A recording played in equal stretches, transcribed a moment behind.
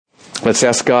Let's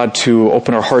ask God to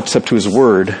open our hearts up to His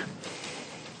Word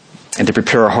and to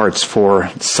prepare our hearts for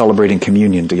celebrating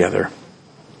communion together.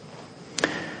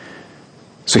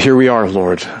 So here we are,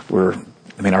 Lord.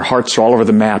 Our hearts are all over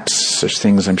the maps. There's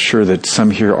things I'm sure that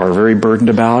some here are very burdened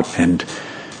about, and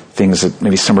things that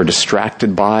maybe some are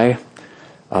distracted by,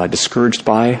 discouraged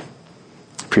by,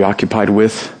 preoccupied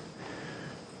with.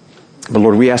 But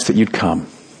Lord, we ask that you'd come,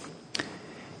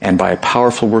 and by a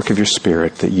powerful work of your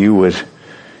Spirit, that you would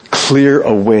clear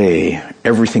away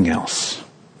everything else,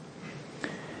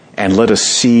 and let us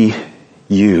see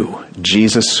you,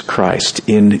 Jesus Christ,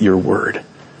 in your word,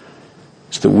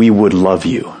 so that we would love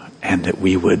you, and that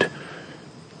we would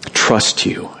trust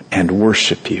you and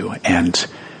worship you and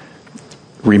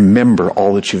remember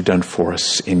all that you've done for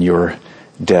us in your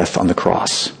death on the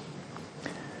cross.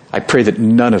 I pray that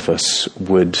none of us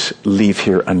would leave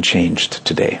here unchanged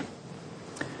today,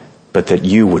 but that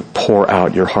you would pour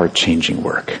out your heart-changing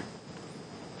work.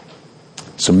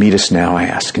 So meet us now, I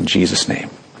ask, in Jesus'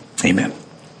 name. Amen.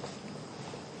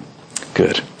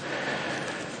 Good.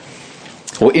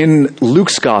 Well, in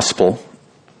Luke's Gospel,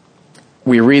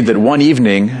 we read that one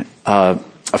evening, a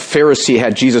Pharisee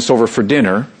had Jesus over for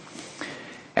dinner,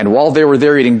 and while they were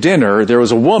there eating dinner, there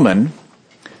was a woman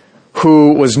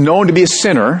who was known to be a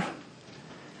sinner,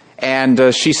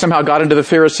 and she somehow got into the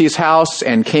Pharisee's house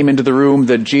and came into the room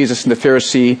that Jesus and the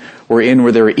Pharisee were in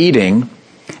where they were eating,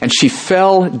 and she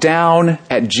fell down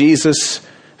at Jesus'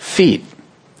 feet,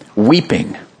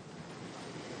 weeping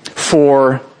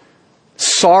for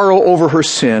sorrow over her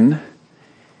sin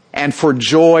and for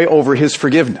joy over his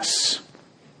forgiveness.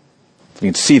 You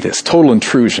can see this, total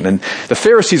intrusion. And the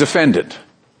Pharisee's offended,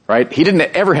 right? He didn't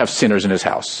ever have sinners in his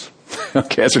house.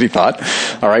 Okay, that's what he thought.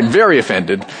 All right, very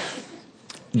offended.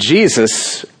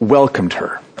 Jesus welcomed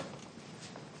her,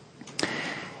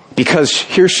 because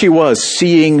here she was,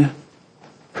 seeing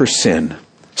her sin,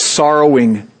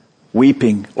 sorrowing,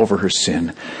 weeping over her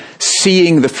sin,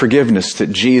 seeing the forgiveness that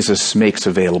Jesus makes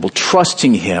available,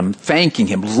 trusting him, thanking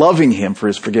him, loving him for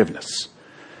his forgiveness.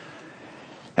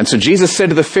 And so Jesus said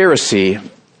to the Pharisee,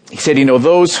 he said,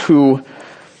 those who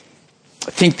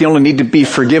think they only need to be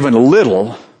forgiven a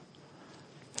little,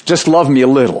 just love me a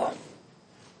little.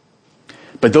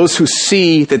 But those who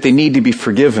see that they need to be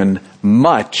forgiven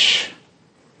much,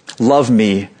 love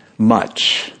me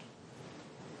much.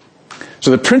 So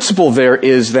the principle there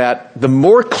is that the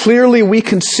more clearly we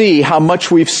can see how much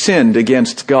we've sinned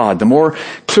against God, the more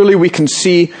clearly we can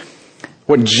see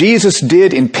what Jesus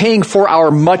did in paying for our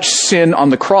much sin on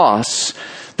the cross,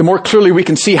 the more clearly we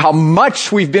can see how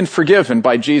much we've been forgiven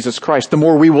by Jesus Christ, the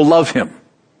more we will love him.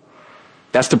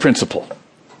 That's the principle.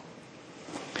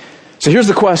 So here's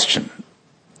the question.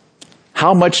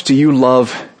 How much do you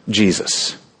love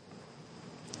Jesus?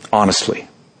 Honestly.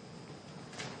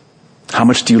 How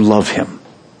much do you love him?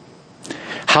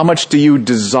 How much do you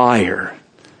desire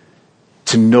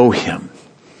to know him?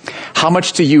 How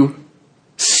much do you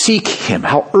seek him?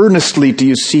 How earnestly do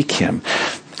you seek him?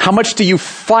 How much do you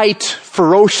fight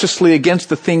ferociously against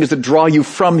the things that draw you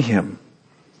from him?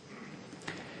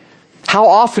 How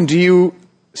often do you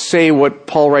say what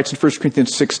Paul writes in 1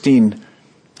 Corinthians 16,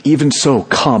 even so,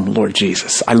 come, Lord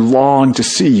Jesus, I long to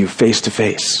see you face to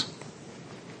face.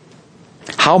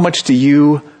 How much do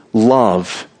you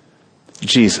love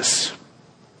Jesus?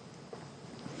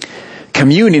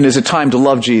 Communion is a time to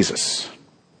love Jesus.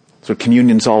 That's what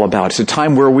communion's all about. It's a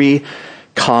time where we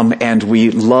come and we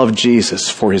love Jesus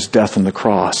for his death on the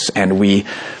cross, and we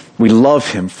love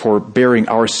him for bearing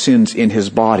our sins in his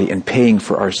body and paying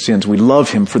for our sins. We love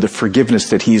him for the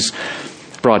forgiveness that he's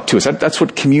brought to us. That's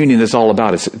what communion is all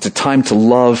about. It's a time to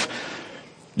love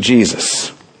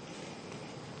Jesus.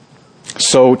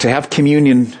 So to have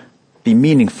communion be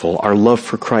meaningful, our love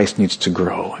for Christ needs to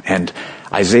grow. And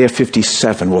Isaiah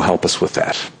 57 will help us with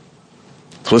that.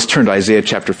 So let's turn to Isaiah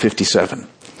chapter 57.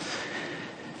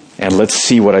 And let's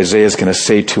see what Isaiah is going to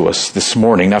say to us this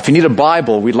morning. Now, if you need a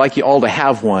Bible, we'd like you all to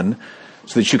have one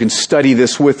so that you can study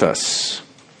this with us.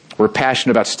 We're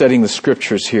passionate about studying the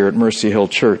Scriptures here at Mercy Hill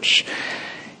Church.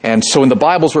 And so in the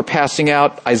Bibles we're passing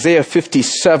out, Isaiah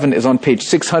 57 is on page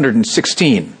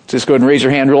 616. Just go ahead and raise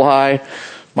your hand real high.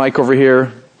 Mike over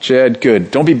here. Jed,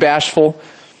 good. Don't be bashful.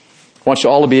 I want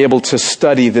you all to be able to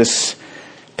study this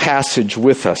passage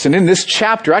with us. And in this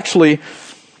chapter, actually,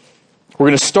 we're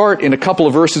going to start in a couple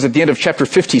of verses at the end of chapter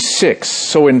 56.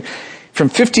 So from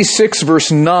 56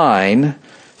 verse 9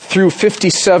 through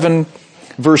 57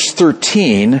 verse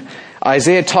 13,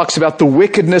 Isaiah talks about the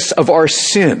wickedness of our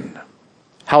sin.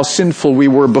 How sinful we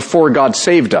were before God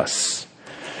saved us.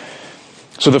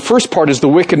 So the first part is the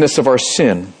wickedness of our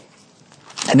sin.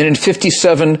 And then in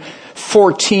 57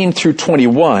 14 through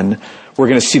 21, we're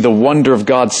going to see the wonder of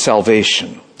God's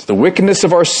salvation. The wickedness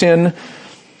of our sin,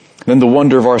 then the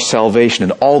wonder of our salvation,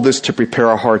 and all this to prepare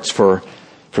our hearts for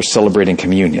celebrating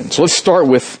communion. So let's start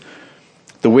with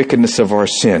the wickedness of our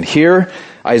sin. Here,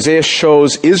 Isaiah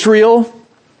shows Israel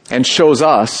and shows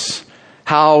us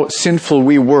how sinful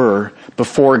we were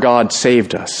before God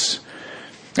saved us.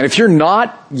 And if you're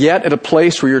not yet at a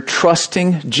place where you're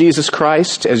trusting Jesus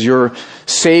Christ as your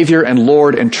Savior and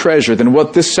Lord and treasure, then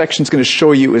what this section is going to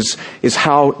show you is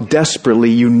how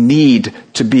desperately you need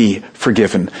to be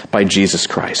forgiven by Jesus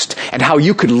Christ. And how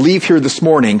you could leave here this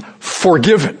morning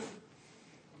forgiven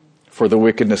for the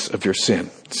wickedness of your sin.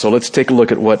 So let's take a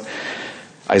look at what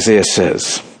Isaiah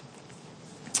says.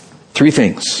 3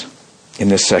 things in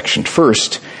this section.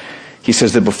 First, he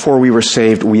says that before we were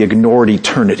saved, we ignored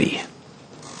eternity.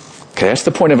 Okay, that's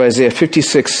the point of Isaiah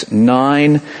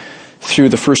 56:9 through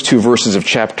the first 2 verses of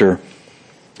chapter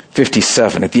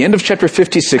 57. At the end of chapter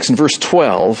 56, in verse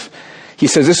 12, he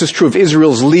says this is true of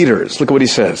Israel's leaders. Look at what he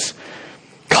says.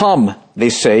 Come, they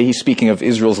say, he's speaking of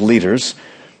Israel's leaders.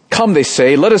 Come, they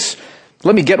say, let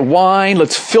me get wine,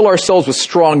 let's fill ourselves with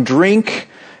strong drink,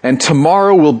 and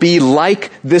tomorrow will be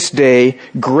like this day,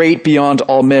 great beyond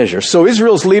all measure. So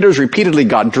Israel's leaders repeatedly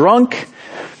got drunk,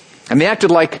 and they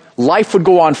acted like life would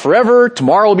go on forever.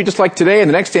 Tomorrow will be just like today, and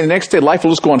the next day, life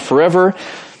will just go on forever.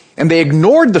 And they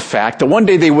ignored the fact that one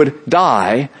day they would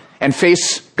die and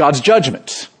face God's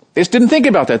judgment. They just didn't think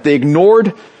about that. They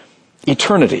ignored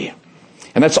eternity.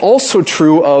 And that's also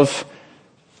true of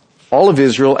all of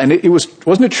Israel. And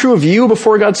wasn't it true of you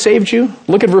before God saved you?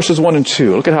 Look at verses 1 and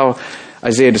 2. Look at how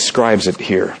Isaiah describes it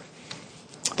here.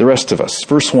 The rest of us.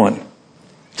 Verse 1. It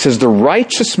says, the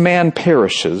righteous man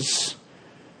perishes,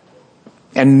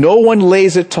 and no one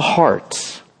lays it to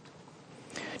heart.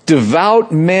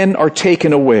 Devout men are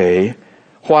taken away,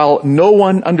 while no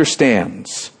one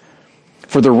understands.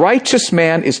 For the righteous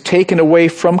man is taken away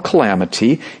from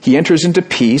calamity. He enters into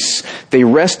peace. They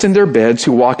rest in their beds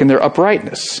who walk in their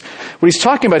uprightness. What he's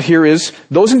talking about here is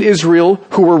those in Israel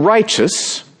who were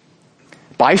righteous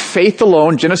by faith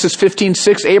alone. Genesis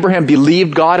 15:6, Abraham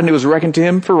believed God and it was reckoned to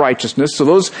him for righteousness. So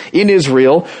those in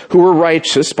Israel who were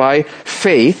righteous by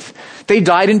faith, they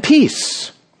died in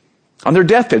peace. On their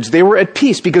deathbeds, they were at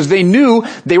peace because they knew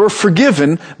they were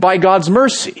forgiven by God's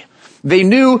mercy. They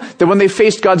knew that when they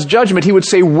faced God's judgment, he would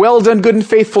say, well done, good and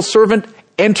faithful servant,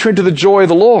 enter into the joy of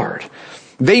the Lord.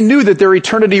 They knew that their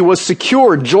eternity was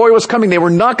secure. Joy was coming. They were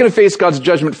not going to face God's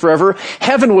judgment forever.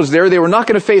 Heaven was there. They were not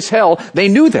going to face hell. They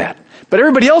knew that. But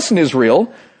everybody else in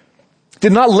Israel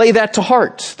did not lay that to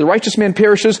heart. The righteous man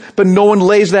perishes, but no one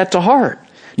lays that to heart.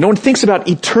 No one thinks about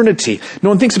eternity. No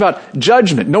one thinks about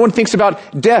judgment. No one thinks about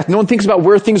death. No one thinks about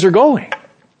where things are going.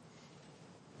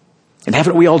 And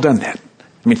haven't we all done that?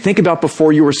 I mean, think about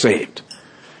before you were saved.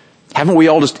 Haven't we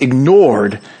all just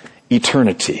ignored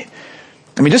eternity?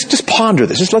 I mean, just ponder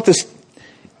this. Just let this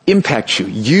impact you.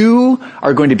 You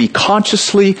are going to be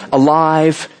consciously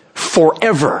alive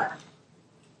forever.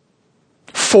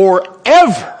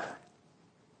 Forever.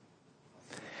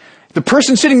 The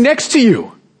person sitting next to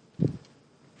you,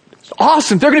 it's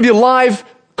awesome. They're going to be alive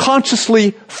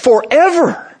consciously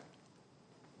forever.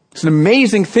 It's an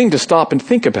amazing thing to stop and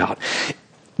think about.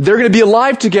 They're going to be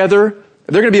alive together.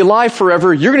 They're going to be alive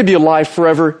forever. You're going to be alive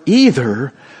forever,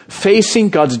 either facing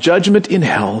God's judgment in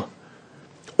hell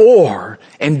or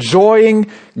enjoying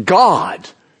God,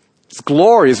 His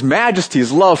glory, His majesty,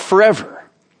 His love forever.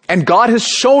 And God has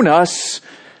shown us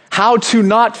how to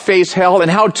not face hell and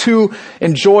how to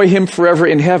enjoy Him forever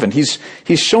in heaven. He's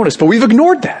shown us, but we've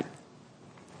ignored that.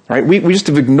 Right? We just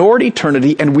have ignored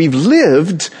eternity, and we've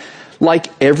lived like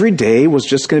every day was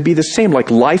just going to be the same,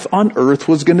 like life on earth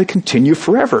was going to continue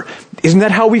forever. Isn't that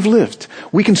how we've lived?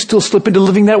 We can still slip into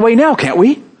living that way now, can't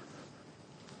we?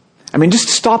 I mean, just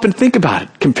stop and think about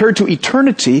it. Compared to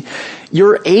eternity,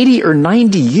 your 80 or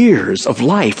 90 years of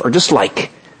life are just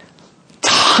like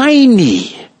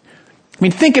tiny. I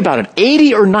mean, think about it.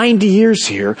 80 or 90 years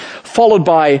here, followed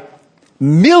by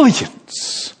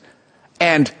millions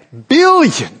and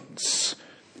billions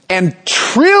and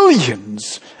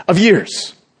trillions of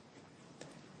years.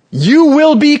 You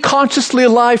will be consciously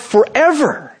alive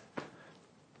forever.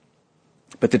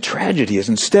 But the tragedy is,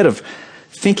 instead of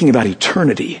thinking about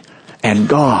eternity and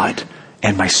God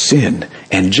and my sin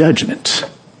and judgment,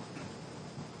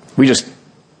 we just,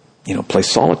 play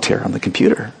solitaire on the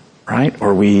computer, right?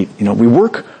 Or we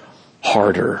work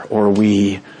harder, or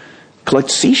we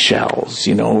collect seashells,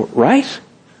 right?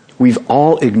 We've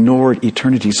all ignored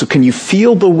eternity. So can you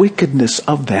feel the wickedness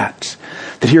of that?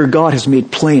 That here God has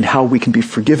made plain how we can be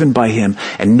forgiven by Him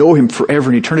and know Him forever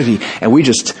in eternity, and we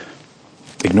just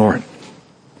ignore it.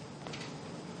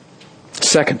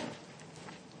 Second,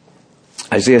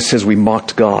 Isaiah says we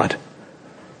mocked God.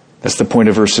 That's the point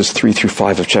of verses 3 through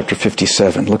 5 of chapter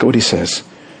 57. Look at what he says.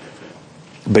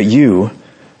 But you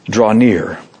draw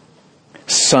near,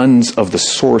 sons of the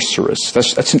sorceress.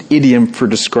 That's an idiom for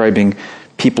describing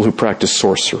people who practice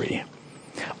sorcery.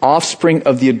 Offspring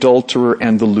of the adulterer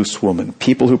and the loose woman,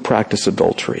 people who practice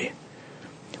adultery.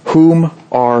 Whom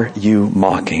are you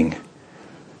mocking?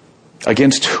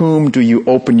 Against whom do you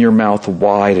open your mouth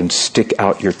wide and stick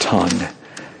out your tongue?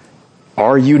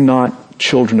 Are you not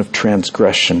children of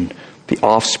transgression, the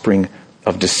offspring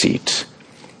of deceit?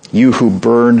 You who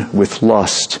burn with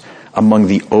lust among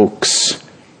the oaks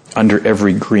under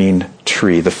every green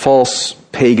tree. The false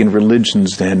pagan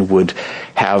religions then would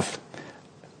have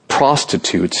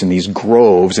prostitutes in these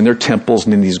groves, in their temples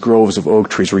and in these groves of oak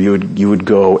trees where you would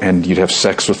go and you'd have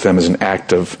sex with them as an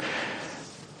act of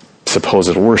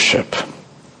supposed worship.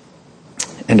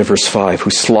 End of verse 5, who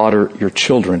slaughter your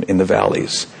children in the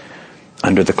valleys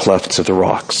under the clefts of the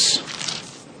rocks.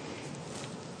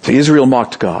 So Israel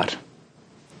mocked God.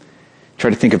 Try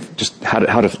to think of just how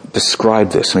to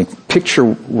describe this. I mean, picture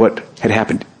what had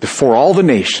happened. Before all the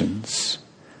nations,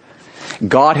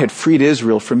 God had freed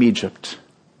Israel from Egypt,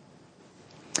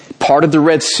 parted the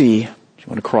Red Sea, if you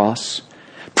want to cross,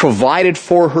 provided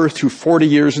for her through 40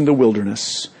 years in the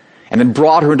wilderness, and then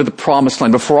brought her into the promised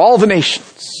land before all the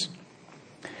nations.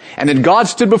 And then God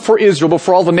stood before Israel,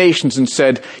 before all the nations, and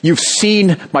said, you've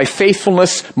seen my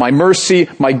faithfulness, my mercy,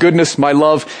 my goodness, my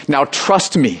love. Now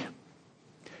trust me.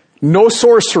 No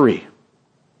sorcery,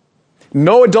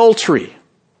 no adultery,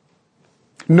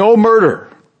 no murder.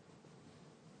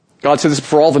 God said this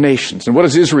before all the nations. And what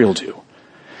does Israel do?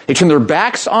 They turn their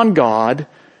backs on God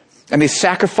and they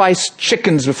sacrifice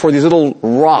chickens before these little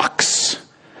rocks,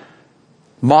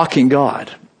 mocking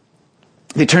God.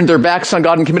 They turned their backs on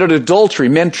God and committed adultery,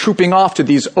 men trooping off to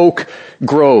these oak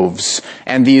groves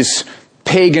and these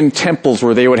pagan temples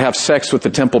where they would have sex with the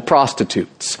temple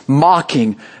prostitutes,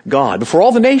 mocking God before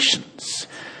all the nations.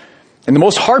 And the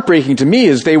most heartbreaking to me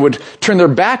is they would turn their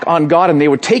back on God and they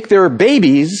would take their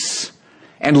babies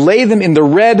and lay them in the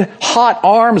red hot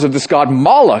arms of this god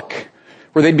Moloch,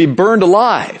 where they'd be burned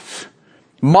alive,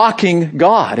 mocking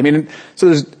God. I mean, so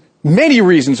there's many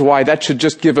reasons why that should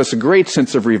just give us a great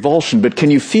sense of revulsion, but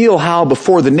can you feel how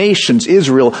before the nations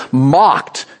Israel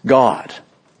mocked God?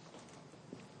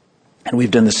 And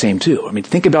we've done the same too. I mean,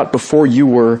 think about before you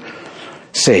were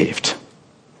saved.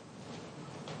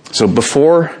 So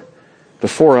before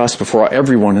us, before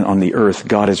everyone on the earth,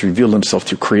 God has revealed himself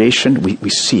through creation. We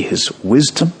see his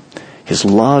wisdom, his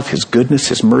love, his goodness,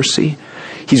 his mercy.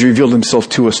 He's revealed himself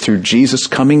to us through Jesus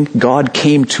coming. God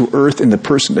came to earth in the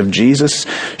person of Jesus,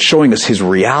 showing us his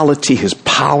reality, his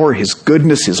power, his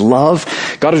goodness, his love.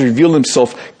 God has revealed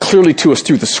himself clearly to us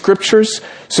through the scriptures.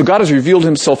 So God has revealed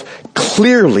himself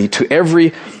clearly to every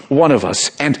one of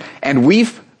us. And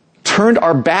we've turned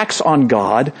our backs on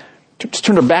God, just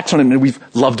turned our backs on him, and we've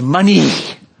loved money.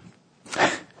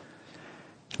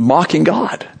 Mocking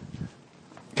God.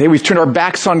 Okay, we've turned our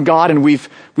backs on God and we've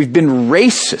been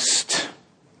racist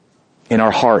in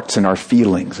our hearts and our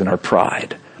feelings and our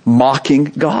pride, mocking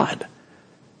God,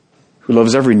 who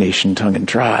loves every nation, tongue, and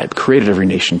tribe, created every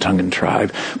nation, tongue, and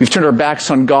tribe. We've turned our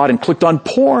backs on God and clicked on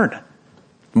porn,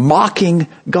 mocking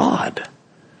God.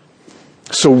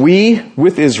 So we,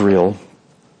 with Israel,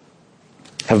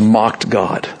 have mocked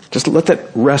God. Just let that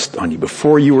rest on you.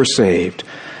 Before you were saved,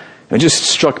 it just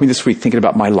struck me this week thinking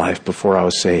about my life before I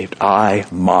was saved. I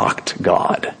mocked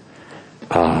God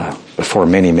before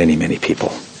many, many, many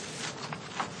people.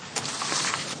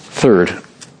 Third,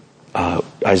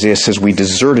 Isaiah says we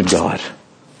deserted God.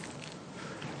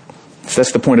 So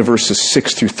that's the point of verses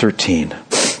 6 through 13.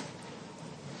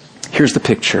 Here's the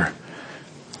picture.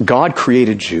 God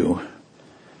created you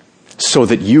so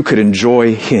that you could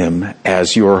enjoy him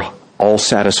as your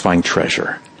all-satisfying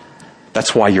treasure.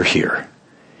 That's why you're here.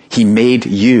 He made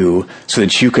you so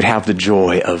that you could have the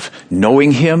joy of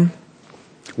knowing him,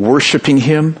 worshiping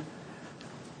him,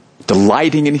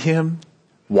 delighting in him,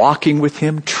 walking with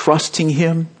him, trusting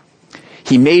him.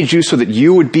 He made you so that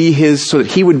you would be his, so that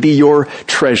he would be your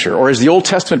treasure. Or as the Old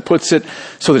Testament puts it,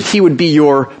 so that he would be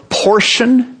your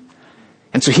portion,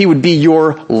 and so he would be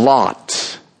your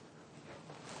lot.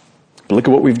 But look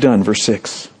at what we've done, verse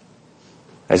 6.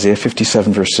 Isaiah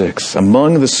 57, verse 6.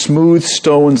 Among the smooth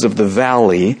stones of the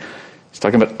valley, he's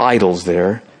talking about idols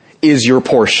there, is your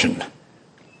portion.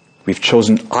 We've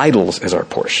chosen idols as our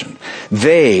portion.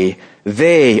 They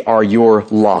are your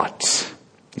lot.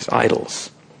 These idols.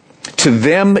 To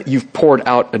them you've poured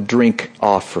out a drink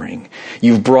offering.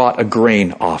 You've brought a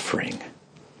grain offering.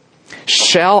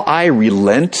 Shall I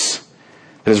relent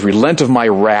That is, relent of my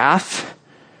wrath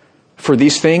for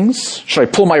these things? Should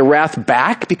I pull my wrath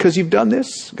back because you've done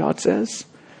this? God says.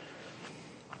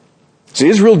 So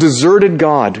Israel deserted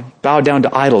God, bowed down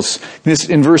to idols.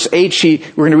 In verse 8, she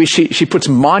puts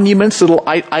monuments, little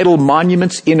idol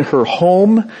monuments in her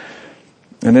home.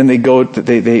 And then they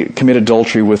commit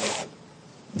adultery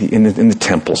in the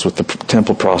temples, with the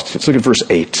temple prostitutes. Look at verse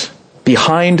 8.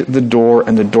 Behind the door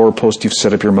and the doorpost you've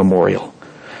set up your memorial.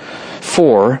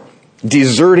 For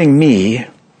deserting me,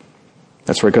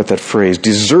 that's where I got that phrase,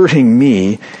 deserting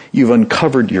me, you've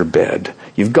uncovered your bed.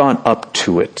 You've gone up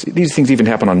to it. These things even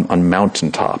happen on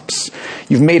mountaintops.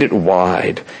 You've made it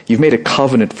wide. You've made a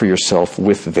covenant for yourself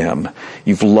with them.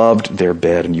 You've loved their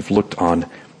bed and you've looked on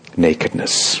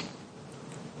nakedness.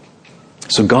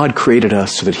 So God created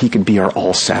us so that he could be our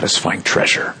all-satisfying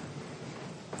treasure.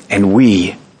 And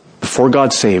we, before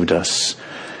God saved us,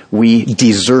 we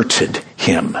deserted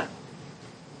him.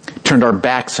 Turned our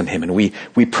backs on him, and we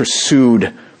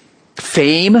pursued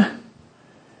fame.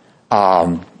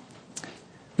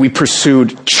 We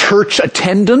pursued church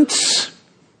attendance.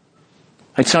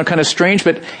 Might sound kind of strange,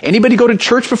 but anybody go to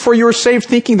church before you were saved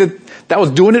thinking that was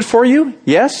doing it for you?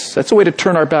 Yes, that's a way to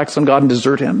turn our backs on God and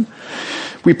desert him.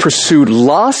 We pursued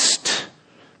lust.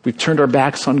 We've turned our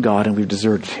backs on God and we've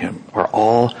deserted him. Our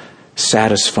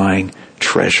all-satisfying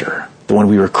treasure. The one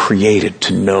we were created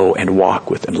to know and walk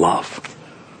with and love.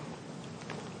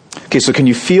 Okay, so can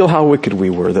you feel how wicked we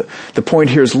were? The point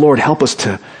here is, Lord, help us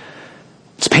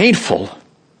it's painful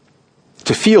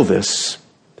to feel this,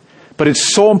 but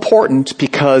it's so important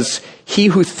because he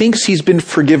who thinks he's been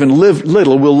forgiven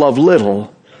little will love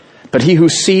little, but he who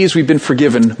sees we've been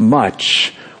forgiven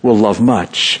much will love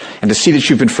much. And to see that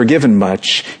you've been forgiven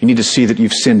much, you need to see that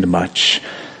you've sinned much.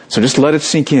 So just let it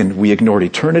sink in. We ignored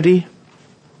eternity,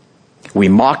 we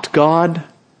mocked God,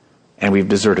 and we've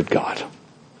deserted God.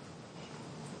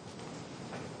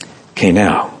 Okay,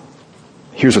 now,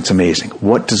 here's what's amazing.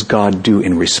 What does God do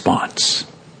in response?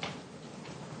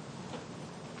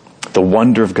 The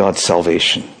wonder of God's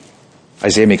salvation.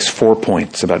 Isaiah makes 4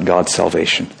 points about God's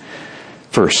salvation.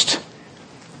 First,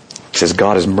 he says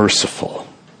God is merciful.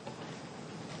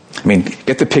 I mean,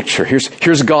 get the picture.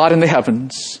 Here's God in the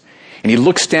heavens, and he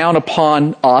looks down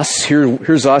upon us.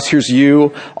 Here's us, here's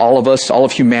you, all of us, all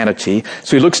of humanity.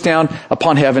 So he looks down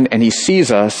upon heaven and he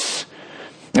sees us,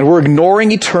 and we're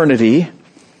ignoring eternity,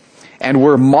 and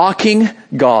we're mocking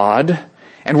God,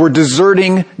 and we're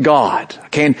deserting God.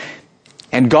 Okay,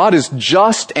 and God is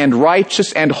just and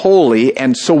righteous and holy,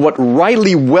 and so what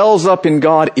rightly wells up in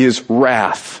God is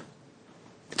wrath.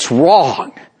 It's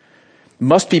wrong. It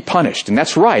must be punished, and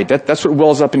that's right. That's what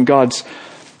wells up in God's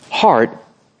heart.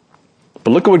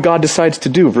 But look at what God decides to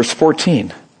do, verse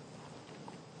 14.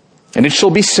 And it shall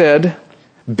be said,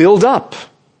 build up,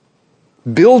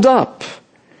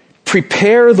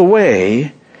 prepare the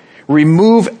way,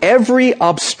 remove every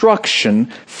obstruction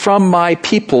from my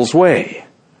people's way.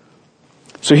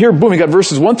 So here, boom, we got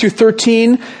verses 1 through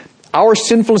 13, our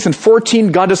sinfulness, and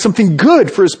 14, God does something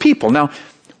good for his people. Now,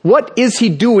 what is he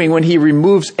doing when he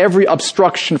removes every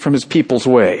obstruction from his people's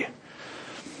way?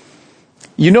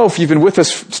 You know, if you've been with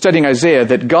us studying Isaiah,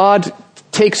 that God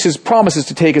takes his promises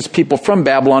to take his people from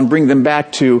Babylon, bring them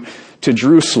back to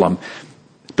Jerusalem.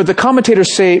 But the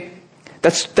commentators say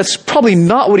that's probably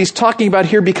not what he's talking about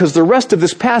here, because the rest of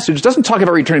this passage doesn't talk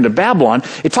about returning to Babylon.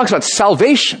 It talks about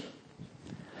salvation.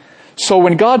 So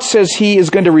when God says he is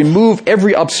going to remove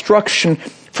every obstruction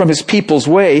from his people's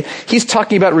way, he's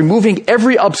talking about removing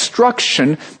every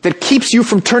obstruction that keeps you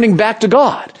from turning back to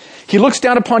God. He looks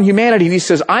down upon humanity and he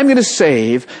says, I'm going to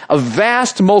save a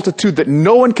vast multitude that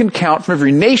no one can count from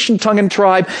every nation, tongue, and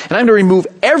tribe, and I'm going to remove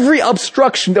every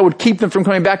obstruction that would keep them from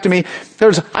coming back to me.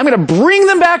 I'm going to bring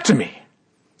them back to me.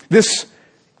 This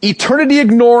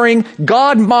eternity-ignoring,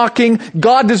 God-mocking,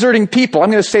 God-deserting people. I'm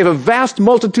going to save a vast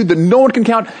multitude that no one can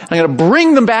count. I'm going to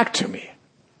bring them back to me.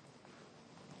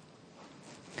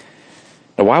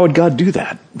 Now, why would God do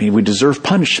that? I mean, we deserve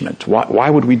punishment. Why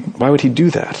would he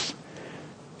do that?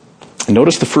 And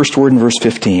notice the first word in verse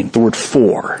 15, the word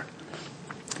for.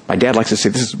 My dad likes to say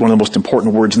this is one of the most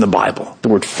important words in the Bible, the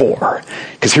word for.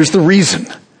 Because here's the reason.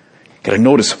 You've got to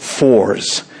notice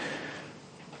fors.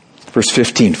 Verse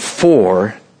 15,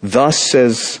 for thus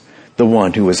says the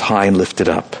one who is high and lifted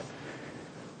up,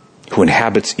 who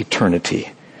inhabits eternity,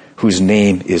 whose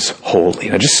name is holy.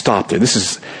 Now just stop there.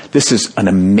 This is an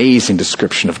amazing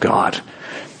description of God.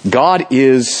 God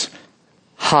is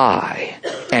high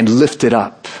and lifted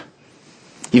up.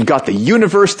 You've got the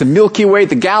universe, the Milky Way,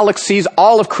 the galaxies,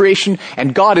 all of creation,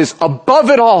 and God is above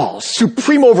it all,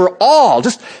 supreme over all.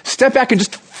 Just step back and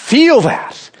just feel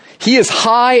that. He is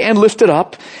high and lifted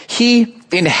up. He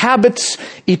inhabits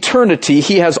eternity.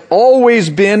 He has always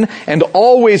been and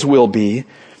always will be.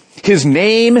 His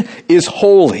name is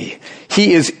holy.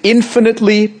 He is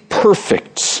infinitely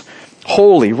perfect,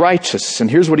 holy, righteous. And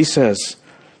here's what he says.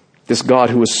 This God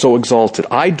who is so exalted.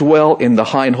 I dwell in the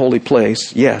high and holy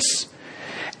place, yes,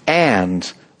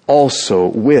 and also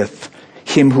with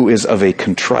him who is of a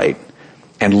contrite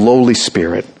and lowly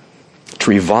spirit, to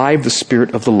revive the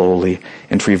spirit of the lowly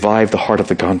and to revive the heart of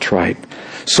the contrite.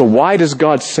 So why does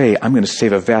God say, I'm going to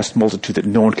save a vast multitude that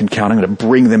no one can count. I'm going to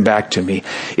bring them back to me.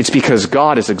 It's because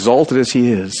God, as exalted as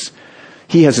he is,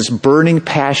 he has this burning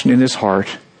passion in his heart.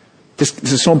 This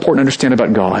is so important to understand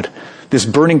about God. This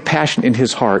burning passion in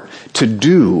his heart to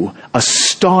do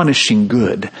astonishing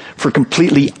good for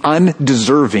completely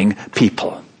undeserving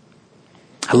people.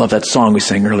 I love that song we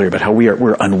sang earlier about how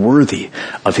we're unworthy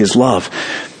of his love.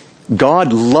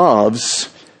 God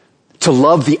loves to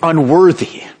love the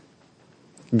unworthy.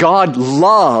 God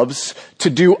loves to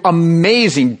do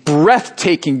amazing,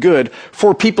 breathtaking good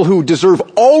for people who deserve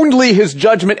only his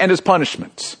judgment and his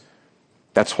punishment.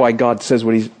 That's why God says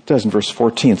what he does in verse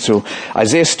 14. So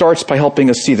Isaiah starts by helping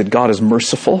us see that God is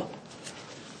merciful.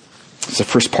 It's the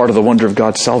first part of the wonder of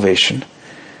God's salvation.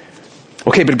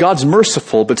 Okay, but God's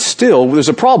merciful, but still there's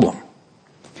a problem.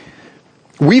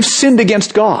 We've sinned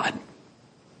against God.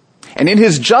 And in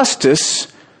his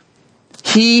justice,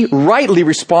 he rightly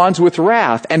responds with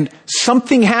wrath. And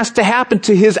something has to happen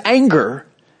to his anger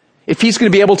if he's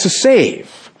going to be able to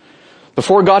save.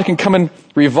 Before God can come and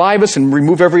revive us and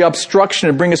remove every obstruction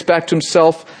and bring us back to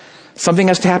himself, something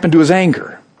has to happen to his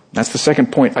anger. That's the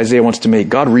second point Isaiah wants to make.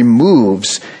 God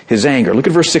removes his anger. Look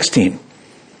at verse 16.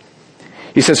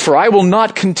 He says, for I will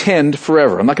not contend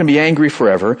forever. I'm not going to be angry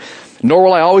forever, nor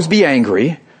will I always be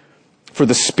angry. For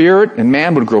the spirit and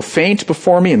man would grow faint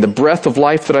before me, and the breath of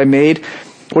life that I made.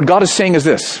 What God is saying is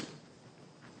this.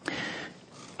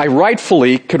 I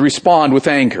rightfully could respond with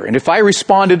anger. And if I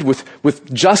responded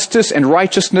with justice and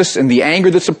righteousness and the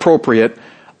anger that's appropriate,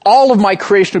 all of my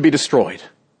creation would be destroyed.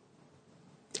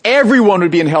 Everyone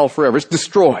would be in hell forever. It's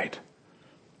destroyed.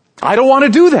 I don't want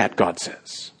to do that, God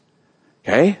says.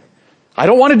 Okay? I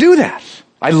don't want to do that.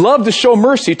 I love to show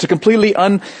mercy to completely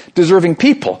undeserving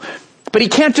people. But he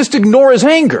can't just ignore his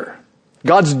anger.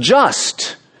 God's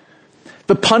just.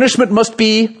 The punishment must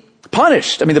be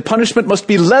punished. I mean, the punishment must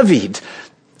be levied.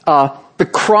 The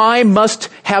crime must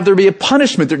have there be a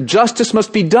punishment. Their justice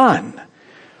must be done.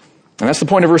 And that's the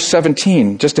point of verse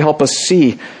 17, just to help us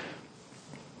see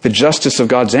the justice of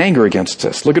God's anger against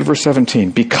us. Look at verse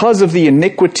 17. Because of the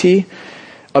iniquity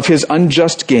of his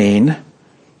unjust gain.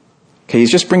 Okay,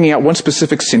 he's just bringing out one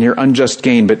specific sin here, unjust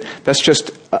gain, but that's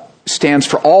just stands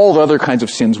for all the other kinds of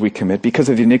sins we commit because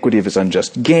of the iniquity of his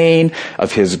unjust gain,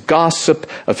 of his gossip,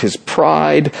 of his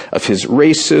pride, of his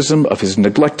racism, of his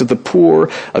neglect of the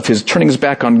poor, of his turning his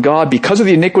back on God. Because of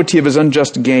the iniquity of his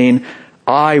unjust gain,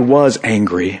 I was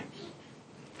angry.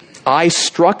 I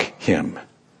struck him.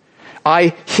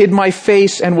 I hid my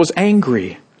face and was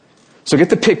angry. So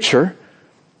get the picture.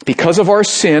 Because of our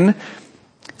sin,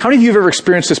 how many of you have ever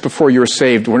experienced this before you were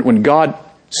saved, when God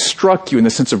struck you in the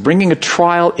sense of bringing a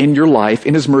trial in your life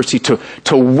in his mercy to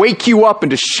wake you up and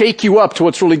to shake you up to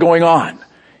what's really going on?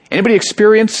 Anybody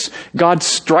experience God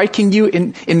striking you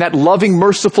in that loving,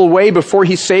 merciful way before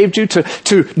he saved you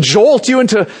to jolt you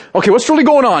into, okay, what's really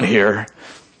going on here?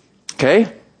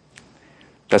 Okay?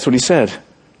 That's what he said.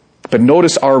 But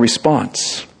notice our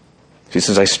response. He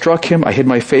says, I struck him, I hid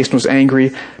my face and was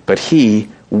angry, but he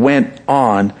went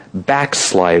on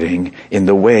backsliding in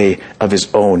the way of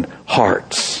his own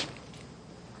heart.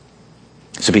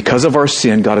 So because of our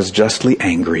sin, God is justly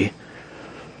angry.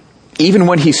 Even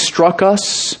when he struck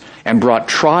us and brought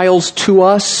trials to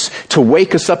us to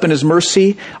wake us up in his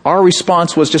mercy, our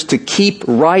response was just to keep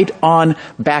right on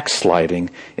backsliding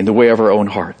in the way of our own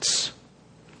hearts.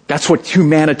 That's what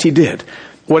humanity did.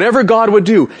 Whatever God would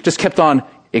do, just kept on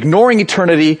ignoring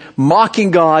eternity, mocking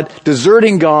God,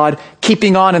 deserting God,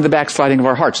 keeping on in the backsliding of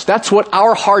our hearts. That's what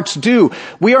our hearts do.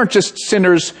 We aren't just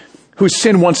sinners who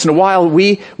sin once in a while.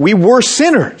 We were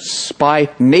sinners by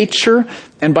nature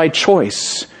and by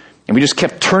choice. And we just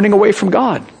kept turning away from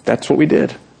God. That's what we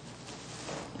did.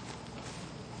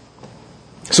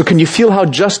 So can you feel how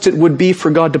just it would be for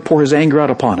God to pour his anger out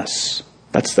upon us?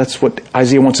 That's what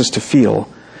Isaiah wants us to feel.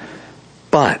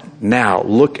 But now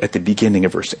look at the beginning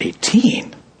of verse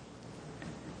 18.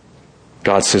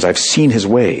 God says, I've seen his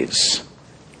ways,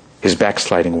 his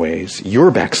backsliding ways, your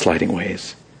backsliding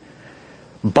ways,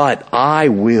 but I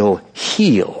will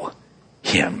heal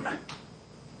him.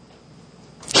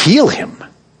 Heal him.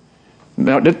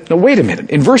 Now, wait a minute.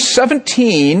 In verse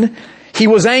 17, he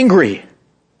was angry.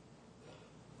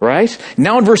 Right?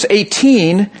 Now in verse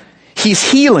 18,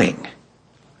 he's healing.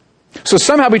 So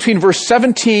somehow between verse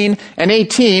 17 and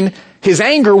 18, his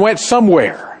anger went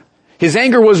somewhere. His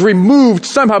anger was removed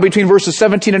somehow between verses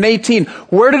 17 and 18.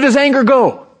 Where did his anger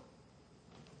go?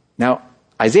 Now,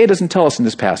 Isaiah doesn't tell us in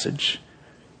this passage.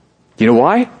 You know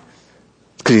why?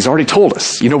 Because he's already told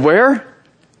us. You know where?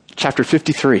 Chapter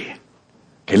 53.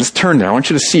 Okay, let's turn there. I want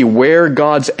you to see where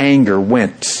God's anger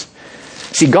went.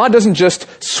 See, God doesn't just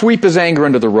sweep his anger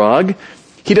under the rug.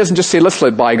 He doesn't just say, let's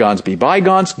let bygones be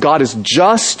bygones. God is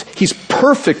just. He's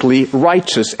perfectly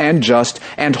righteous and just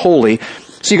and holy.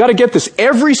 So you got to get this.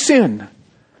 Every sin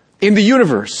in the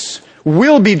universe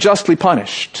will be justly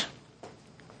punished.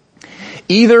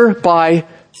 Either by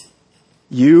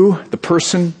you, the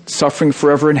person suffering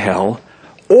forever in hell,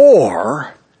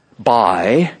 or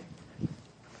by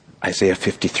Isaiah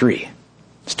 53,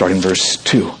 starting verse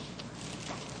 2.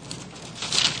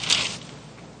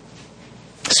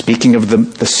 Speaking of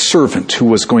the servant who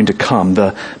was going to come,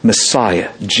 the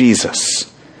Messiah,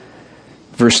 Jesus.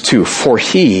 Verse 2, for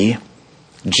he,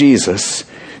 Jesus,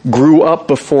 grew up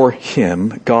before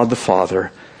him, God the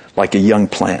Father, like a young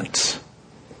plant,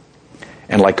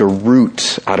 and like a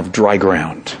root out of dry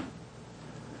ground.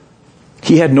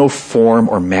 He had no form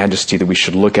or majesty that we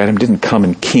should look at him. Didn't come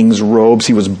in king's robes.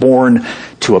 He was born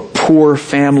to a poor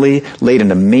family, laid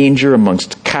in a manger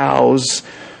amongst cows.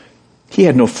 He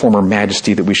had no form or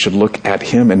majesty that we should look at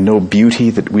him, and no beauty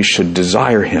that we should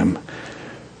desire him.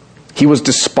 He was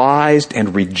despised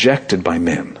and rejected by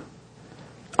men,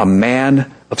 a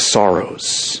man of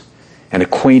sorrows and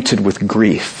acquainted with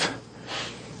grief.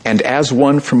 And as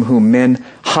one from whom men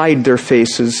hide their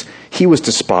faces, he was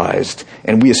despised,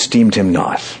 and we esteemed him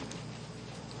not.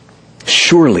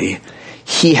 Surely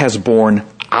he has borne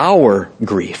our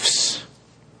griefs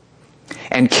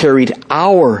and carried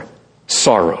our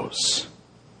sorrows.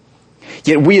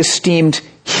 Yet we esteemed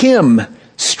him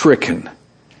stricken,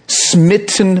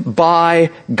 smitten by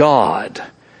God,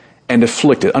 and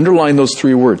afflicted. Underline those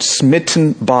three words,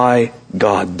 smitten by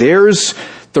God. There's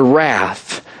the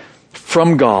wrath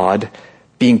from God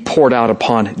being poured out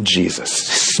upon Jesus,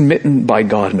 smitten by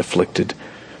God and afflicted.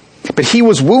 But he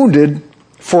was wounded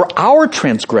for our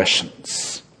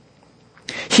transgressions.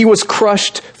 He was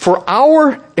crushed for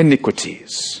our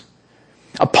iniquities.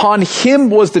 Upon him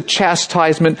was the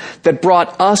chastisement that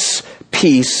brought us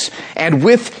peace, and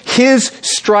with his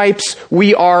stripes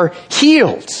we are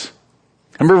healed.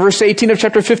 Remember verse 18 of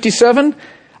chapter 57?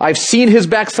 I've seen his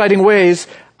backsliding ways.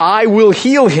 I will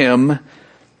heal him.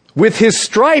 With his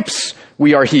stripes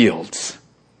we are healed.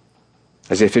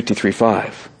 Isaiah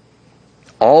 53:5.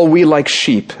 All we like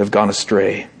sheep have gone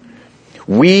astray.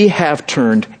 We have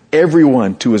turned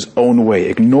everyone to his own way,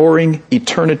 ignoring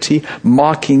eternity,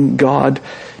 mocking God,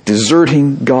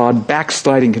 deserting God,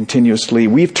 backsliding continuously.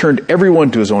 We've turned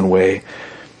everyone to his own way,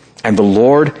 and the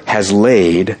Lord has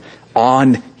laid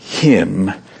on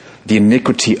him the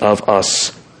iniquity of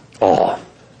us all.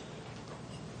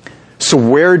 So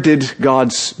where did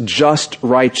God's just,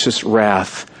 righteous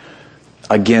wrath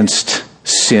against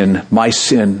sin, my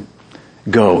sin,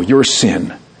 go? Your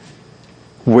sin.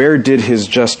 Where did his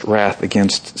just wrath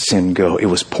against sin go? It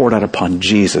was poured out upon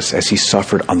Jesus as he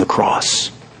suffered on the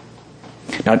cross.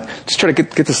 Now, let's try to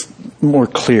get this more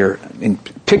clear. In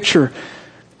picture,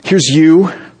 here's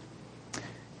you.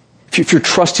 If you're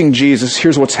trusting Jesus,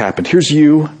 here's what's happened. Here's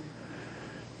you,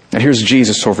 and here's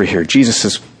Jesus over here. Jesus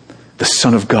is the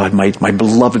Son of God, my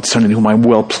beloved Son in whom I'm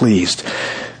well pleased.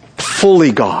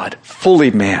 Fully God, fully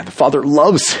man. The Father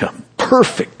loves him.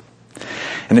 Perfect.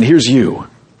 And then here's you.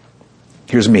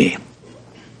 Here's me.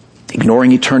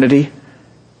 Ignoring eternity,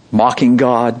 mocking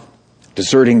God,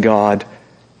 deserting God,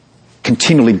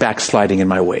 continually backsliding in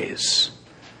my ways.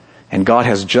 And God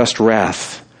has just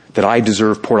wrath that I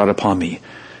deserve poured out upon me.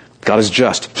 God is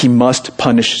just. He must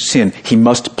punish sin. He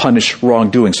must punish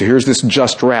wrongdoing. So here's this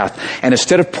just wrath. And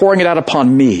instead of pouring it out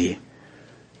upon me,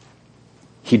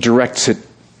 he directs it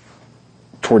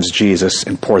towards Jesus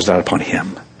and pours it out upon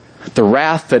him. The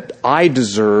wrath that I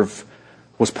deserve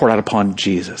was poured out upon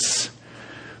Jesus.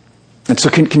 And so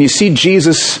can you see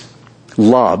Jesus'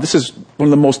 love? This is one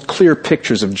of the most clear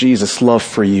pictures of Jesus' love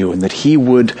for you, and that he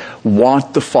would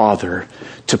want the Father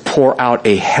to pour out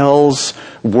a hell's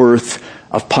worth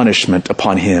of punishment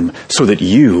upon him so that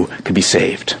you could be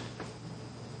saved.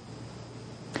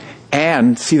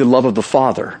 And see the love of the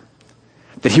Father,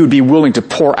 that he would be willing to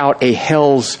pour out a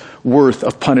hell's worth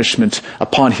of punishment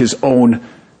upon his own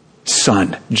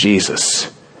Son,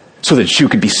 Jesus, so that you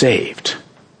could be saved.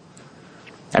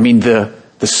 I mean, the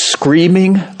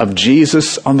screaming of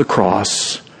Jesus on the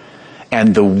cross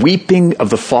and the weeping of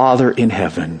the Father in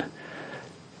heaven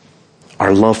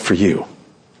are love for you.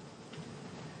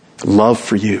 Love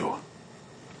for you.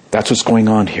 That's what's going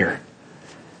on here.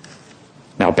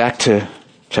 Now back to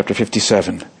chapter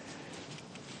 57.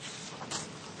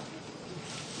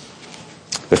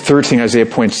 The third thing Isaiah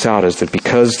points out is that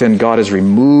because then God has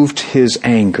removed his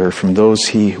anger from those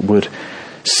he would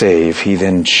save, he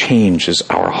then changes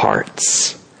our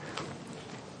hearts.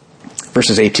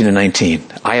 Verses 18 and 19.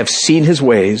 I have seen his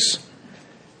ways,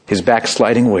 his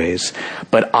backsliding ways,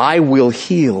 but I will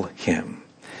heal him.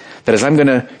 That is, I'm going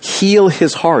to heal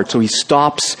his heart so he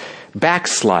stops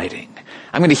backsliding.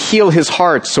 I'm going to heal his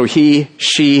heart so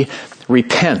she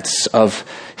repents of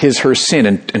her sin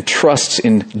and trusts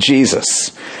in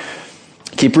Jesus.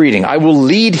 Keep reading. I will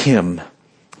lead him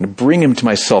and bring him to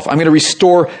myself. I'm going to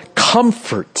restore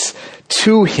comfort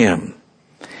to him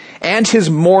and his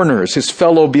mourners, his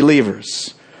fellow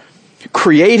believers,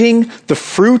 creating the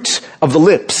fruit of the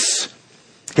lips.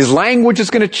 His language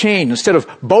is going to change. Instead of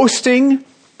boasting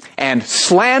and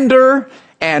slander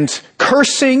and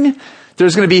cursing,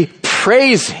 there's going to be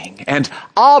praising and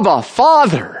Abba,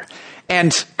 Father,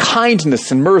 and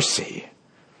kindness and mercy.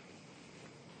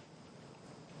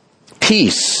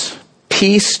 Peace.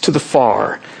 Peace to the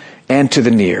far and to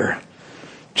the near.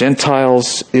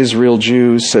 Gentiles, Israel,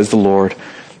 Jews, says the Lord,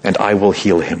 and I will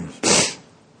heal him.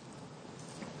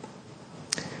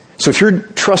 So if you're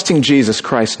trusting Jesus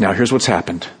Christ now, here's what's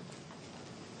happened.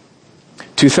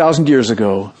 2,000 years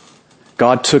ago,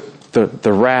 God took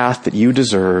the wrath that you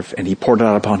deserve and he poured it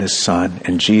out upon his Son,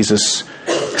 and Jesus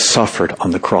suffered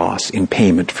on the cross in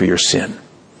payment for your sin.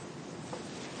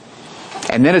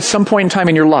 And then at some point in time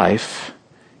in your life,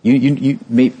 you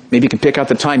maybe can pick out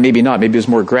the time, maybe not, maybe it was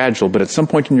more gradual, but at some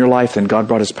point in your life, then God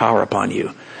brought his power upon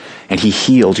you and he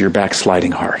healed your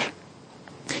backsliding heart.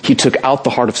 He took out the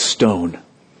heart of stone,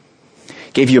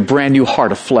 gave you a brand new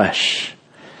heart of flesh.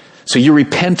 So you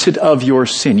repented of your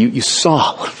sin. You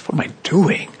saw, what am I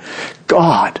doing?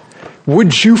 God,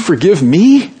 would you forgive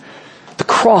me? The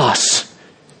cross.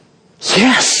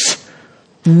 Yes.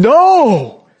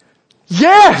 No.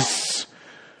 Yes.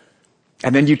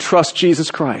 And then you trust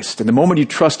Jesus Christ. And the moment you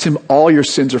trust him, all your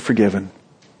sins are forgiven.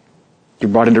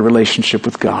 You're brought into relationship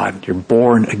with God. You're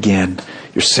born again.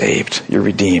 You're saved. You're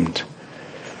redeemed.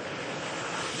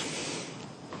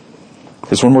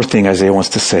 There's one more thing Isaiah wants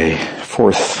to say.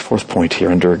 Fourth point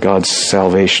here under God's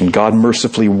salvation. God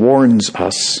mercifully warns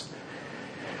us.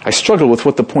 I struggle with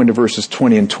what the point of verses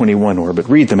 20 and 21 were, but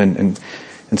read them and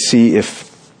see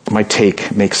if my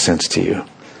take makes sense to you.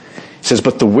 It says,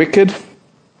 but the wicked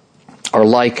are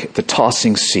like the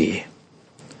tossing sea,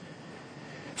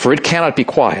 for it cannot be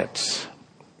quiet.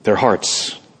 Their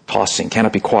hearts tossing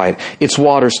cannot be quiet. Its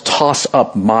waters toss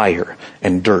up mire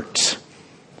and dirt.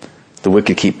 The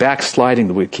wicked keep backsliding.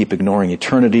 The wicked keep ignoring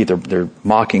eternity. They're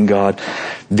mocking God.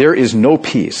 There is no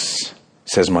peace,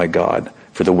 says my God,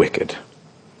 for the wicked.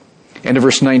 End of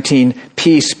verse 19,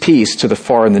 peace, peace to the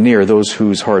far and the near, those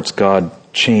whose hearts God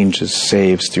changes,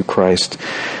 saves through Christ.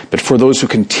 But for those who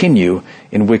continue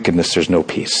in wickedness, there's no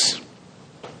peace.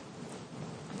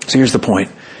 So here's the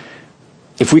point.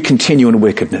 If we continue in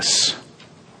wickedness,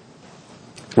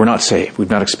 we're not saved. We've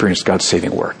not experienced God's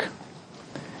saving work.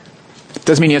 It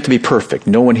doesn't mean you have to be perfect.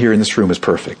 No one here in this room is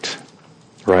perfect,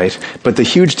 right? But the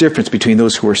huge difference between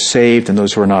those who are saved and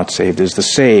those who are not saved is the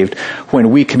saved, when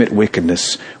we commit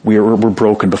wickedness, we're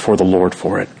broken before the Lord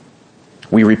for it.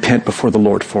 We repent before the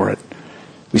Lord for it.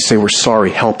 We say, we're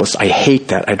sorry, help us. I hate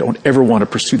that. I don't ever want to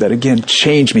pursue that again.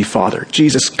 Change me, Father.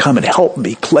 Jesus, come and help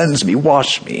me, cleanse me,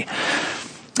 wash me.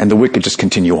 And the wicked just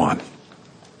continue on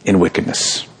in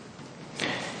wickedness.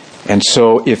 And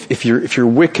so if you're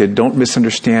wicked, don't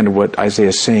misunderstand what Isaiah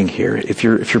is saying here. If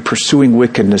you're pursuing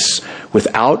wickedness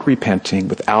without repenting,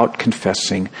 without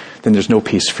confessing, then there's no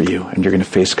peace for you, and you're going to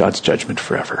face God's judgment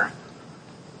forever.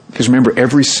 Because remember,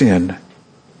 every sin,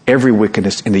 every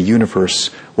wickedness in the universe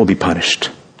will be punished.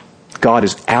 God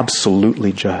is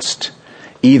absolutely just,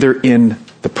 either in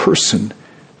the person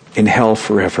in hell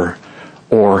forever,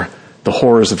 or the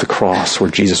horrors of the cross where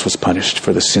Jesus was punished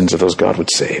for the sins of those God would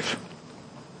save.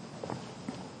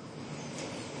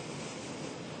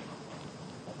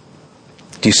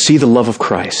 Do you see the love of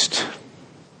Christ?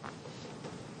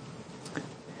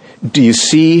 Do you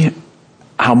see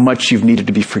how much you've needed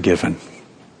to be forgiven?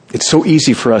 It's so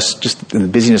easy for us, just in the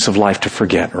busyness of life, to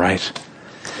forget, right?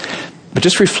 But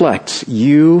just reflect.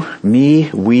 You, me,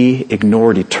 we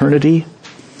ignored eternity.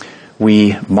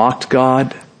 We mocked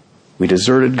God. We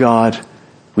deserted God.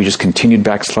 We just continued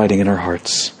backsliding in our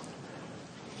hearts.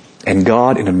 And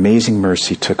God, in amazing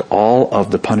mercy, took all of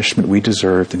the punishment we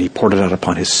deserved and He poured it out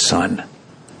upon His Son.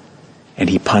 and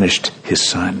he punished his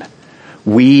son.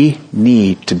 We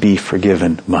need to be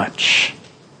forgiven much.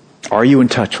 Are you in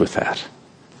touch with that?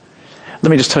 Let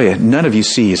me just tell you, none of you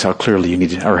sees how clearly you need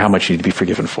to, or how much you need to be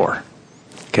forgiven for.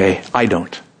 Okay? I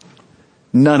don't.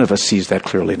 None of us sees that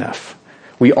clearly enough.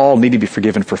 We all need to be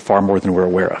forgiven for far more than we're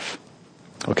aware of.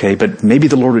 Okay? But maybe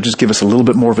the Lord would just give us a little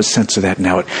bit more of a sense of that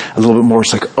now. A little bit more,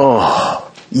 it's like,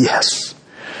 oh, yes.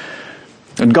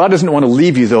 And God doesn't want to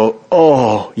leave you though,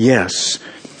 oh, yes.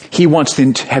 He wants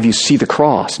then to have you see the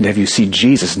cross and have you see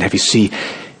Jesus and have you see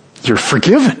you're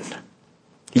forgiven.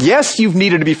 Yes, you've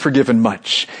needed to be forgiven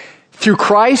much. Through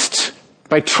Christ,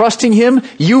 by trusting him,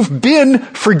 you've been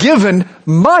forgiven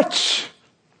much.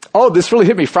 Oh, this really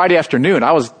hit me Friday afternoon.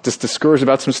 I was just discouraged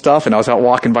about some stuff, and I was out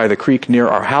walking by the creek near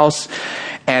our house,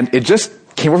 and it just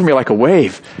came over me like a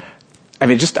wave. I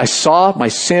mean, I saw my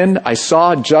sin, I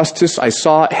saw justice, I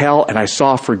saw hell, and I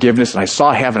saw forgiveness, and I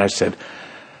saw heaven. I said,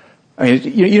 I mean,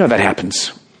 you know that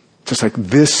happens. Just like,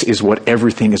 this is what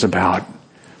everything is about.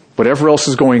 Whatever else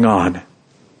is going on,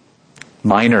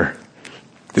 minor.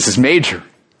 This is major,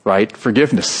 right?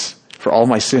 Forgiveness for all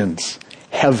my sins.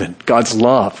 Heaven, God's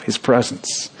love, his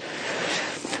presence.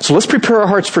 So let's prepare our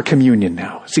hearts for communion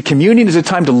now. See, communion is a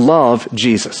time to love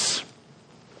Jesus.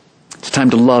 It's a time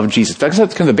to love Jesus. In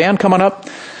fact, can the band come on up?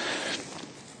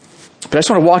 But I just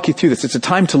want to walk you through this. It's a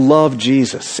time to love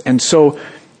Jesus. And so,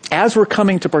 as we're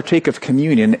coming to partake of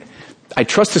communion, I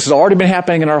trust this has already been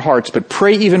happening in our hearts, but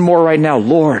pray even more right now.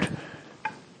 Lord,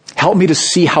 help me to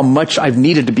see how much I've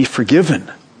needed to be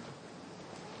forgiven.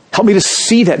 Help me to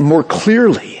see that more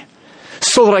clearly,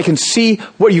 so that I can see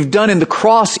what you've done in the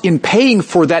cross in paying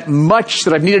for that much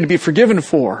that I've needed to be forgiven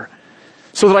for.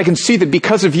 So that I can see that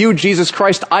because of you, Jesus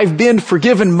Christ, I've been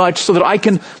forgiven much so that I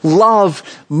can love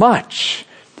much.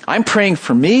 I'm praying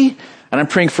for me, and I'm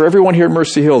praying for everyone here at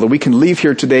Mercy Hill that we can leave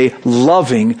here today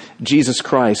loving Jesus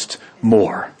Christ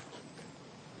more.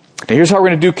 Now here's how we're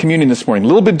going to do communion this morning. A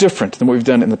little bit different than what we've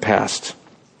done in the past.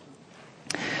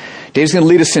 Dave's going to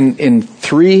lead us in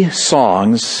 3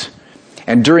 songs.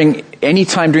 And during any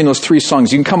time during those 3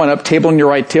 songs, you can come on up, table on your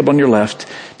right, table on your left,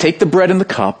 take the bread and the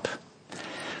cup,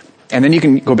 and then you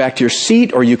can go back to your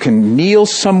seat or you can kneel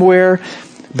somewhere.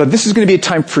 But this is going to be a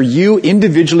time for you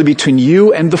individually, between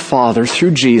you and the Father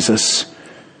through Jesus,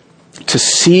 to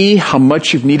see how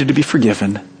much you've needed to be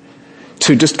forgiven,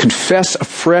 to just confess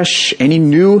afresh any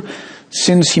new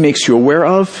sins he makes you aware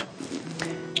of,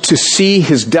 to see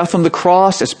his death on the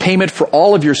cross as payment for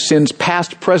all of your sins,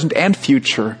 past, present, and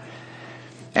future,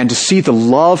 and to see the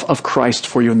love of Christ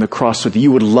for you on the cross so that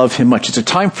you would love him much. It's a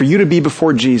time for you to be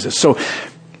before Jesus. So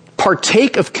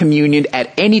partake of communion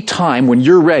at any time when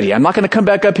you're ready. I'm not going to come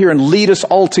back up here and lead us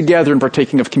all together in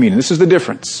partaking of communion. This is the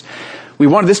difference. We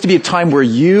wanted this to be a time where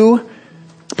you,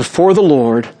 before the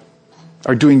Lord,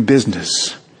 are doing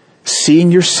business,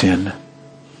 seeing your sin,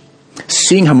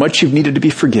 seeing how much you've needed to be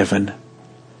forgiven,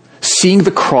 seeing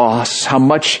the cross, how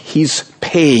much he's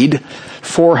paid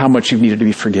for how much you've needed to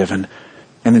be forgiven,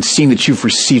 and then seeing that you've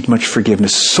received much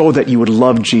forgiveness so that you would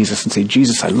love Jesus and say,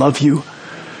 Jesus, I love you.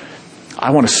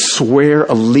 I want to swear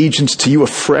allegiance to you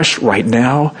afresh right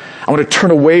now. I want to turn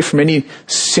away from any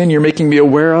sin you're making me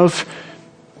aware of.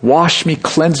 Wash me,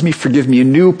 cleanse me, forgive me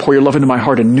anew, pour your love into my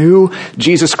heart anew.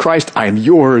 Jesus Christ, I am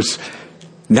yours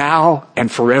now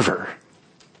and forever.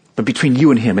 But between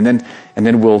you and him, and then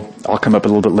I'll come up a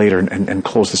little bit later and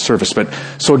close the service. But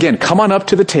so again, come on up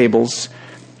to the tables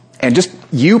and just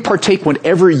you partake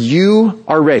whenever you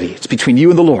are ready. It's between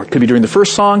you and the Lord. Could be during the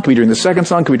first song, could be during the second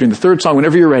song, could be during the third song,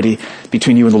 whenever you're ready,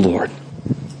 between you and the Lord.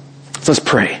 So let's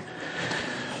pray.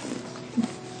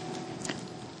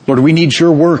 Lord, we need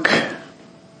your work.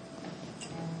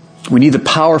 We need the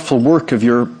powerful work of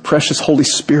your precious Holy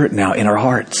Spirit now in our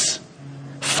hearts.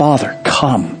 Father,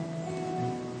 come.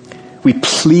 We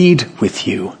plead with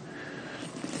you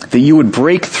that you would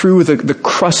break through the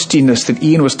crustiness that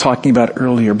Ian was talking about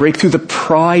earlier, break through the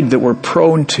pride that we're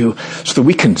prone to so that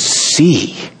we can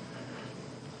see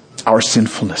our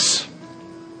sinfulness.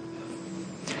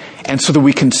 And so that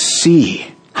we can see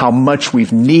how much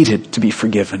we've needed to be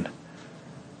forgiven.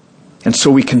 And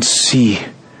so we can see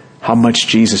how much,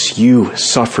 Jesus, you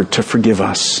suffered to forgive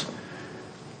us.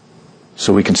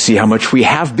 So we can see how much we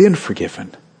have been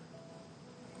forgiven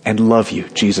and love you,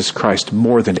 Jesus Christ,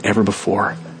 more than ever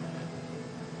before.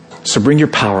 So bring your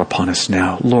power upon us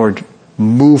now. Lord,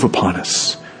 move upon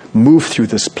us. Move through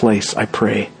this place, I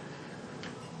pray.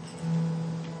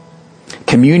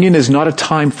 Communion is not a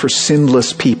time for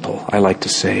sinless people, I like to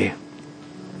say.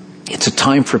 It's a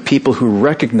time for people who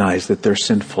recognize that they're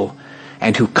sinful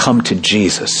and who come to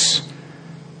Jesus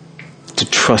to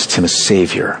trust him as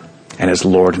Savior and as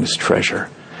Lord and as treasure.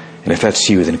 And if that's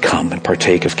you, then come and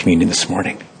partake of communion this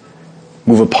morning.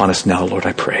 Move upon us now, Lord,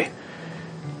 I pray,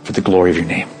 for the glory of your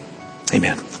name.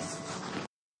 Amen.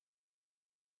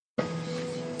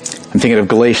 I'm thinking of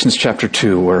Galatians chapter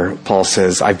 2, where Paul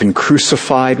says, I've been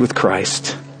crucified with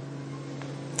Christ.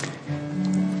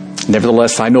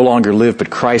 Nevertheless, I no longer live, but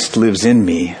Christ lives in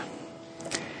me.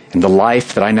 And the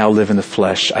life that I now live in the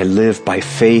flesh, I live by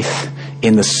faith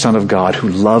in the Son of God who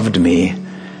loved me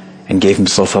and gave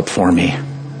himself up for me.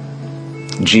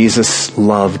 Jesus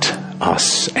loved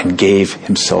us and gave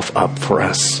himself up for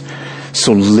us.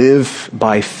 So live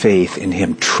by faith in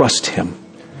him. Trust him.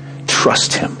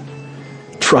 Trust him.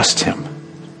 Trust him.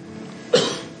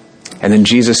 And then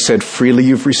Jesus said, freely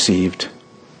you've received,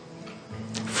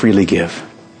 freely give.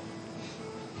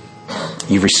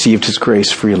 You've received his grace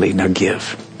freely, now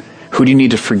give. Who do you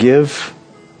need to forgive?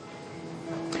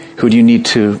 Who do you need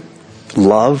to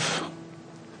love?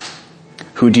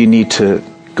 Who do you need to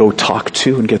go talk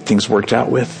to and get things worked out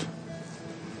with?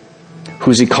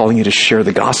 Who's he calling you to share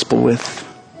the gospel with?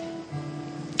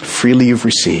 Freely you've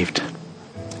received,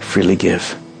 freely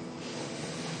give.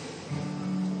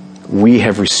 We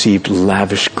have received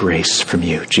lavish grace from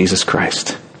you, Jesus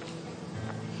Christ.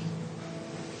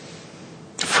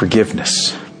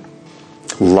 Forgiveness,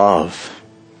 love,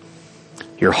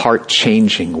 your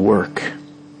heart-changing work,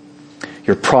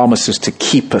 your promises to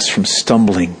keep us from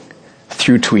stumbling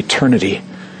through to eternity,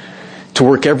 to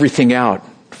work everything out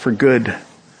for good,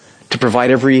 to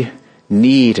provide every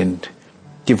need and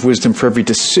give wisdom for every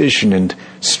decision and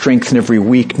strengthen every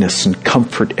weakness and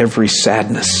comfort every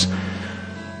sadness.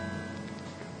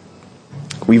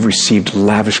 We've received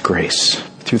lavish grace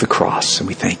through the cross, and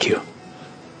we thank you.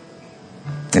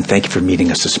 And thank you for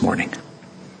meeting us this morning.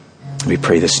 We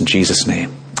pray this in Jesus'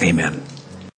 name. Amen.